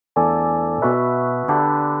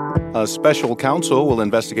A special counsel will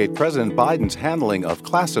investigate President Biden's handling of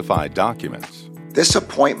classified documents. This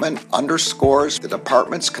appointment underscores the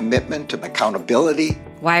department's commitment to accountability.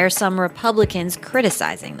 Why are some Republicans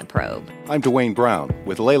criticizing the probe? I'm Dwayne Brown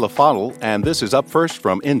with Leila Fadel, and this is Up First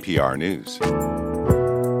from NPR News.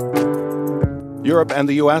 Europe and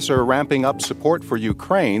the U.S. are ramping up support for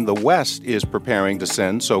Ukraine. The West is preparing to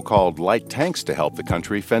send so-called light tanks to help the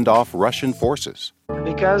country fend off Russian forces.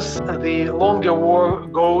 Because the longer war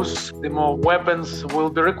goes, the more weapons will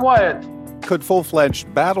be required. Could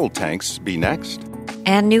full-fledged battle tanks be next?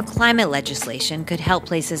 And new climate legislation could help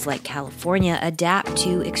places like California adapt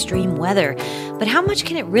to extreme weather. But how much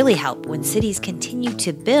can it really help when cities continue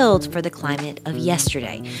to build for the climate of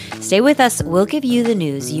yesterday? Stay with us. We'll give you the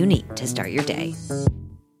news you need to start your day.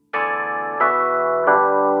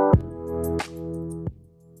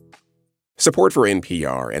 Support for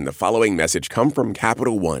NPR and the following message come from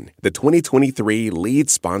Capital One, the 2023 lead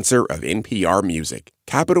sponsor of NPR Music.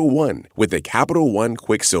 Capital One with the Capital One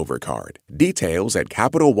Quicksilver Card. Details at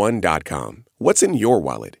CapitalOne.com. What's in your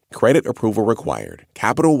wallet? Credit approval required.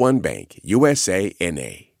 Capital One Bank, USA,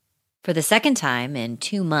 N.A. For the second time in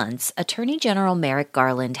 2 months, Attorney General Merrick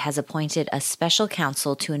Garland has appointed a special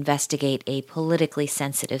counsel to investigate a politically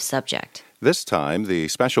sensitive subject. This time, the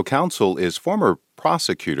special counsel is former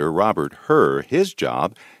prosecutor Robert Hur. His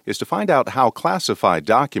job is to find out how classified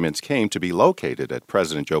documents came to be located at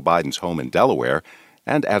President Joe Biden's home in Delaware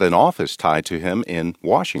and at an office tied to him in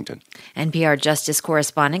Washington. NPR Justice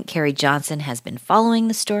correspondent Carrie Johnson has been following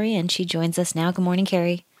the story, and she joins us now. Good morning,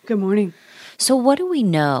 Carrie. Good morning. So what do we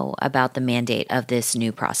know about the mandate of this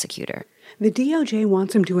new prosecutor? The DOJ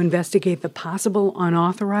wants him to investigate the possible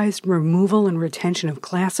unauthorized removal and retention of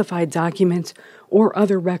classified documents or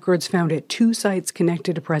other records found at 2 sites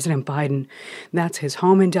connected to President Biden. That's his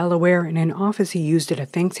home in Delaware and an office he used at a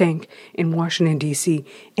think tank in Washington, D.C.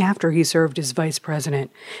 after he served as vice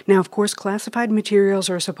president. Now, of course, classified materials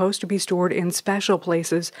are supposed to be stored in special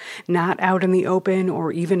places, not out in the open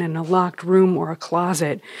or even in a locked room or a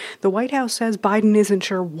closet. The White House says Biden isn't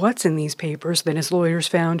sure what's in these papers that his lawyers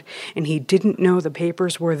found, and he didn't know the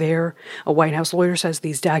papers were there. A White House lawyer says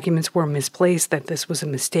these documents were misplaced, that this was a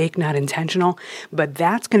mistake, not intentional. But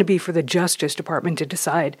that's going to be for the Justice Department to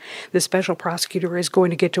decide. The special prosecutor is going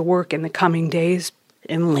to get to work in the coming days.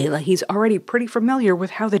 And Leila, he's already pretty familiar with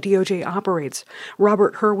how the DOJ operates.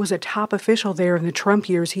 Robert Hur was a top official there in the Trump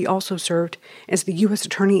years. He also served as the U.S.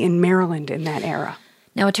 Attorney in Maryland in that era.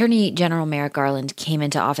 Now, Attorney General Merrick Garland came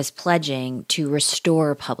into office pledging to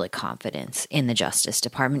restore public confidence in the Justice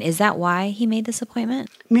Department. Is that why he made this appointment?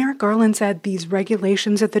 Merrick Garland said these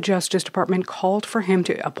regulations at the Justice Department called for him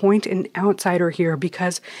to appoint an outsider here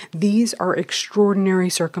because these are extraordinary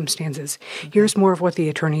circumstances. Here's more of what the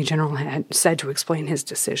Attorney General had said to explain his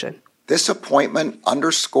decision. This appointment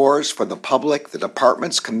underscores for the public the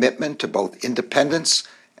department's commitment to both independence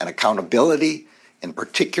and accountability in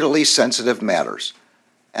particularly sensitive matters,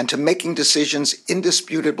 and to making decisions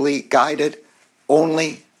indisputably guided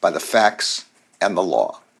only by the facts and the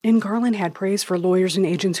law. And Garland had praise for lawyers and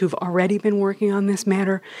agents who've already been working on this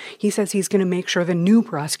matter. He says he's going to make sure the new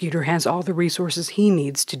prosecutor has all the resources he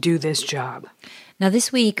needs to do this job. Now,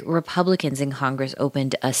 this week, Republicans in Congress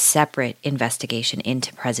opened a separate investigation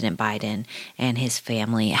into President Biden and his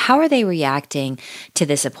family. How are they reacting to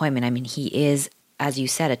this appointment? I mean, he is, as you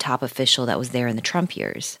said, a top official that was there in the Trump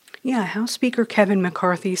years. Yeah, House Speaker Kevin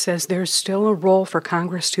McCarthy says there's still a role for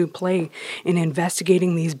Congress to play in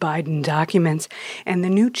investigating these Biden documents. And the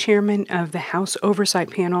new chairman of the House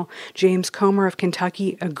Oversight Panel, James Comer of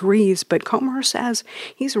Kentucky, agrees. But Comer says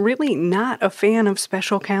he's really not a fan of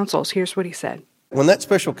special counsels. Here's what he said. When that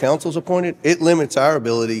special counsel is appointed, it limits our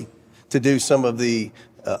ability to do some of the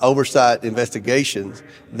oversight investigations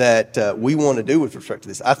that we want to do with respect to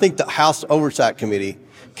this. I think the House Oversight Committee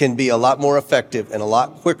can be a lot more effective and a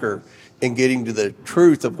lot quicker in getting to the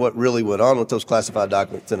truth of what really went on with those classified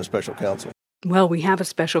documents than a special counsel. Well, we have a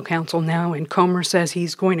special counsel now, and Comer says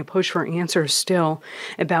he's going to push for answers still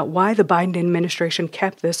about why the Biden administration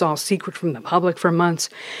kept this all secret from the public for months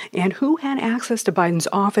and who had access to Biden's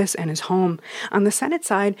office and his home. On the Senate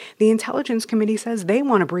side, the Intelligence Committee says they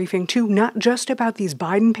want a briefing, too, not just about these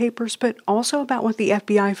Biden papers, but also about what the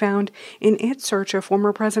FBI found in its search of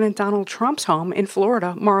former President Donald Trump's home in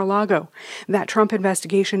Florida, Mar-a-Lago. That Trump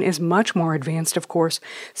investigation is much more advanced, of course.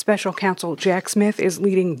 Special counsel Jack Smith is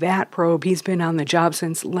leading that probe. He's been on the job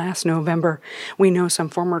since last November. We know some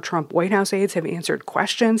former Trump White House aides have answered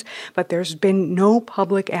questions, but there's been no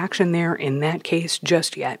public action there in that case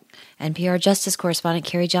just yet. NPR Justice correspondent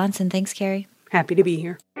Carrie Johnson. Thanks, Carrie. Happy to be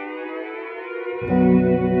here.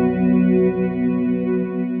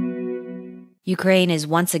 Ukraine is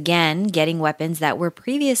once again getting weapons that were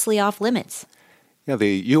previously off limits. Yeah,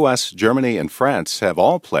 the U.S., Germany, and France have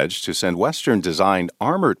all pledged to send Western-designed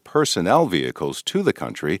armored personnel vehicles to the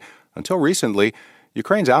country. Until recently,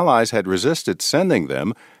 Ukraine's allies had resisted sending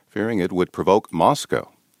them, fearing it would provoke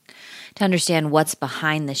Moscow. To understand what's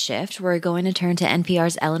behind the shift, we're going to turn to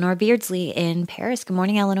NPR's Eleanor Beardsley in Paris. Good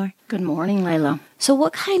morning, Eleanor. Good morning, Layla. So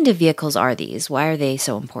what kind of vehicles are these? Why are they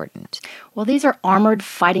so important? Well, these are armored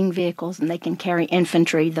fighting vehicles, and they can carry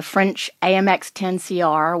infantry. The French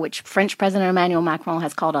AMX-10CR, which French President Emmanuel Macron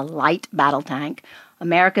has called a light battle tank.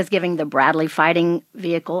 America's giving the Bradley fighting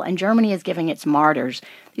vehicle, and Germany is giving its Martyrs.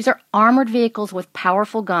 These are armored vehicles with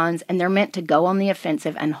powerful guns, and they're meant to go on the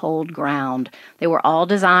offensive and hold ground. They were all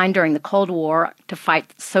designed during the Cold War to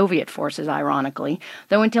fight Soviet forces, ironically.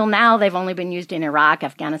 Though until now, they've only been used in Iraq,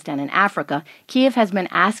 Afghanistan, and Africa. Kyiv has been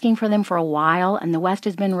asking for them for a while, and the West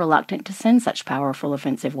has been reluctant to send such powerful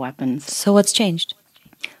offensive weapons. So what's changed?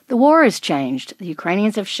 The war has changed. The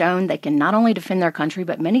Ukrainians have shown they can not only defend their country,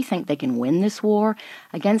 but many think they can win this war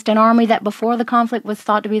against an army that before the conflict was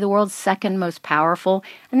thought to be the world's second most powerful,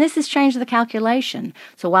 and this has changed the calculation.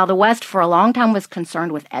 So while the West for a long time was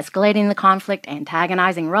concerned with escalating the conflict,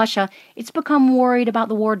 antagonizing Russia, it's become worried about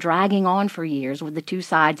the war dragging on for years with the two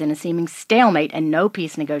sides in a seeming stalemate and no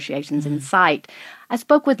peace negotiations in sight. I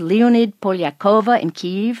spoke with Leonid Polyakova in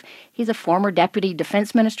Kyiv. He's a former deputy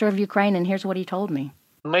defense minister of Ukraine, and here's what he told me.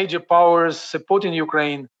 Major powers supporting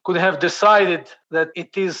Ukraine could have decided that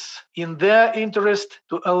it is in their interest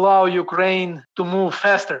to allow Ukraine to move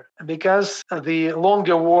faster. Because the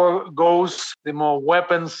longer war goes, the more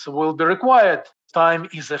weapons will be required. Time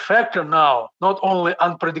is a factor now, not only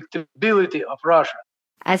unpredictability of Russia.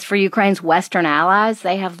 As for Ukraine's Western allies,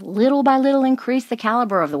 they have little by little increased the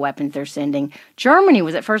caliber of the weapons they're sending. Germany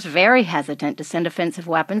was at first very hesitant to send offensive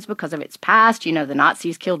weapons because of its past. You know, the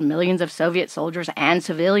Nazis killed millions of Soviet soldiers and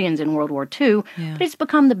civilians in World War II. Yeah. But it's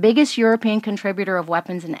become the biggest European contributor of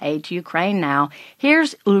weapons and aid to Ukraine now.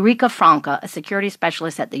 Here's Ulrika Franke, a security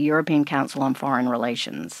specialist at the European Council on Foreign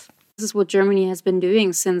Relations. This is what Germany has been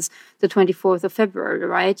doing since the 24th of February,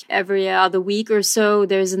 right? Every other week or so,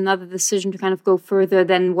 there's another decision to kind of go further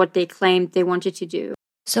than what they claimed they wanted to do.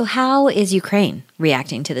 So how is Ukraine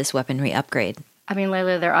reacting to this weaponry upgrade? I mean,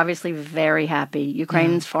 Layla, they're obviously very happy.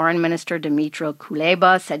 Ukraine's Foreign Minister Dmytro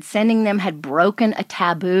Kuleba said sending them had broken a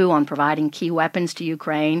taboo on providing key weapons to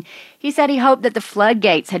Ukraine. He said he hoped that the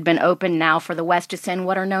floodgates had been opened now for the West to send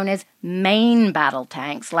what are known as main battle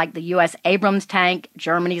tanks, like the U.S. Abrams tank,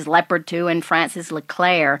 Germany's Leopard 2, and France's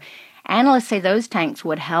Leclerc. Analysts say those tanks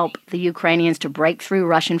would help the Ukrainians to break through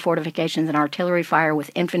Russian fortifications and artillery fire with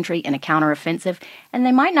infantry in a counteroffensive. And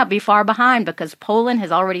they might not be far behind because Poland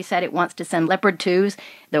has already said it wants to send Leopard 2s,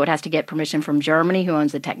 though it has to get permission from Germany, who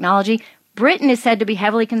owns the technology. Britain is said to be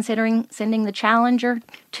heavily considering sending the Challenger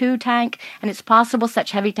 2 tank, and it's possible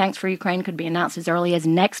such heavy tanks for Ukraine could be announced as early as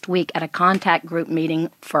next week at a contact group meeting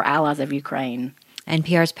for allies of Ukraine.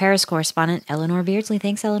 NPR's Paris correspondent Eleanor Beardsley.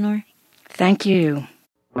 Thanks, Eleanor. Thank you.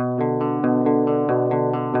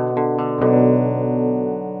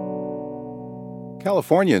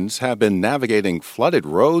 Californians have been navigating flooded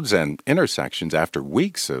roads and intersections after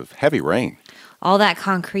weeks of heavy rain. All that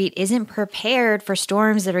concrete isn't prepared for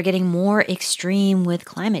storms that are getting more extreme with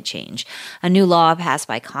climate change. A new law passed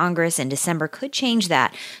by Congress in December could change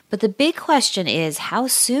that. But the big question is, how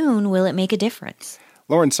soon will it make a difference?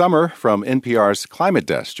 Lauren Sommer from NPR's Climate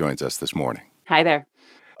Desk joins us this morning. Hi there.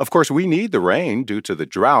 Of course, we need the rain due to the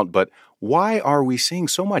drought, but why are we seeing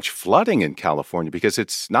so much flooding in California? Because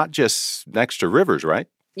it's not just next to rivers, right?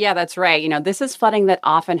 Yeah, that's right. This is flooding that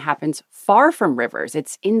often happens far from rivers.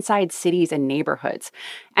 It's inside cities and neighborhoods.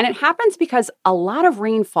 And it happens because a lot of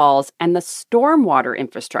rain falls and the stormwater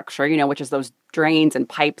infrastructure, which is those drains and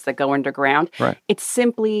pipes that go underground, right. It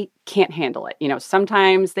simply can't handle it.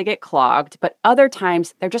 Sometimes they get clogged, but other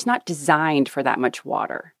times they're just not designed for that much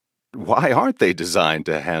water. Why aren't they designed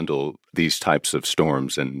to handle these types of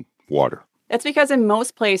storms and water? That's because in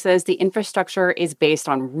most places, the infrastructure is based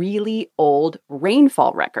on really old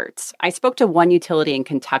rainfall records. I spoke to one utility in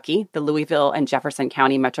Kentucky, the Louisville and Jefferson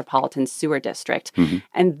County Metropolitan Sewer District,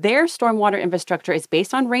 and their stormwater infrastructure is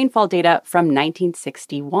based on rainfall data from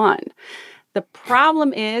 1961. The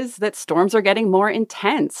problem is that storms are getting more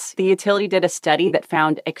intense. The utility did a study that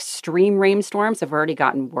found extreme rainstorms have already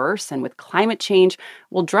gotten worse, and with climate change,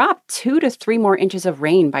 will drop 2 to 3 more inches of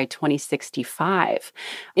rain by 2065.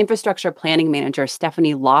 Infrastructure planning manager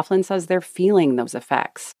Stephanie Laughlin says they're feeling those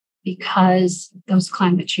effects. Because those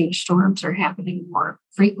climate change storms are happening more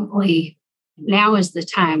frequently, now is the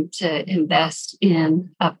time to invest in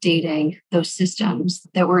updating those systems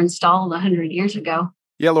that were installed 100 years ago.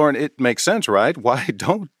 Yeah, Lauren, it makes sense, right? Why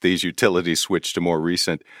don't these utilities switch to more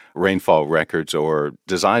recent rainfall records or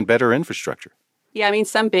design better infrastructure? Yeah, I mean,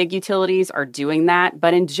 some big utilities are doing that.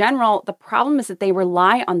 But in general, the problem is that they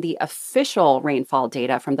rely on the official rainfall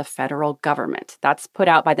data from the federal government. That's put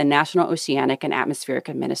out by the National Oceanic and Atmospheric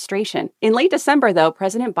Administration. In late December, though,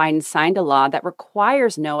 President Biden signed a law that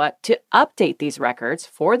requires NOAA to update these records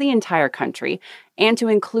for the entire country and to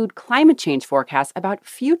include climate change forecasts about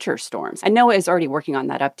future storms. And NOAA is already working on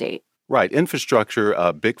that update. Right. Infrastructure,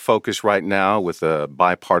 a big focus right now with a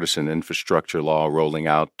bipartisan infrastructure law rolling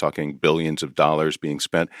out, talking billions of dollars being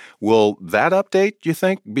spent. Will that update, you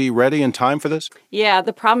think, be ready in time for this? Yeah,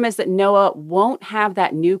 the problem is that NOAA won't have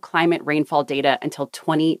that new climate rainfall data until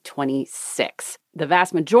 2026. The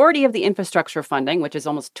vast majority of the infrastructure funding, which is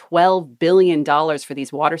almost $12 billion for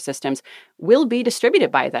these water systems, will be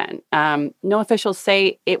distributed by then. No officials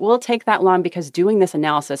say it will take that long because doing this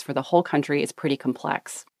analysis for the whole country is pretty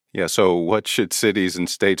complex. Yeah, so what should cities and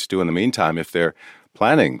states do in the meantime if they're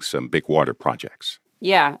planning some big water projects?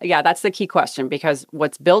 Yeah, that's the key question because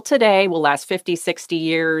what's built today will last 50, 60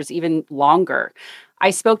 years, even longer. I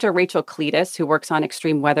spoke to Rachel Cletus, who works on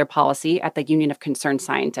extreme weather policy at the Union of Concerned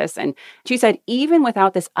Scientists, and she said even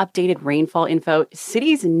without this updated rainfall info,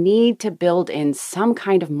 cities need to build in some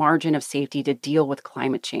kind of margin of safety to deal with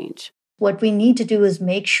climate change. What we need to do is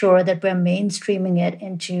make sure that we're mainstreaming it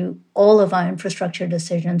into all of our infrastructure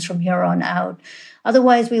decisions from here on out.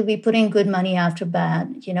 Otherwise, we'll be putting good money after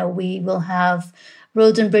bad. We will have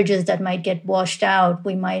roads and bridges that might get washed out.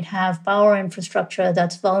 We might have power infrastructure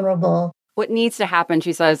that's vulnerable. What needs to happen,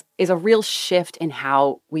 she says, is a real shift in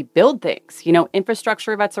how we build things.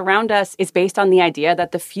 Infrastructure that's around us is based on the idea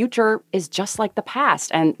that the future is just like the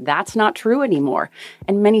past, and that's not true anymore.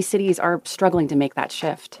 And many cities are struggling to make that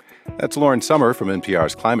shift. That's Lauren Sommer from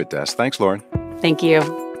NPR's Climate Desk. Thanks, Lauren. Thank you.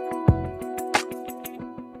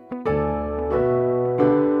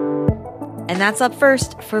 And that's Up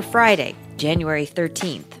First for Friday, January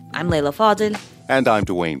 13th. I'm Leila Fadel. And I'm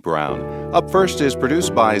Dwayne Brown. Up First is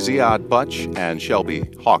produced by Ziad Butch and Shelby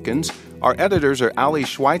Hawkins. Our editors are Ali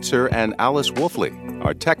Schweitzer and Alice Wolfley.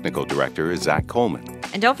 Our technical director is Zach Coleman.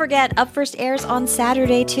 And don't forget, Up First airs on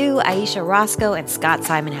Saturday, too. Aisha Roscoe and Scott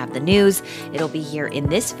Simon have the news. It'll be here in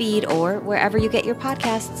this feed or wherever you get your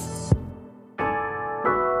podcasts.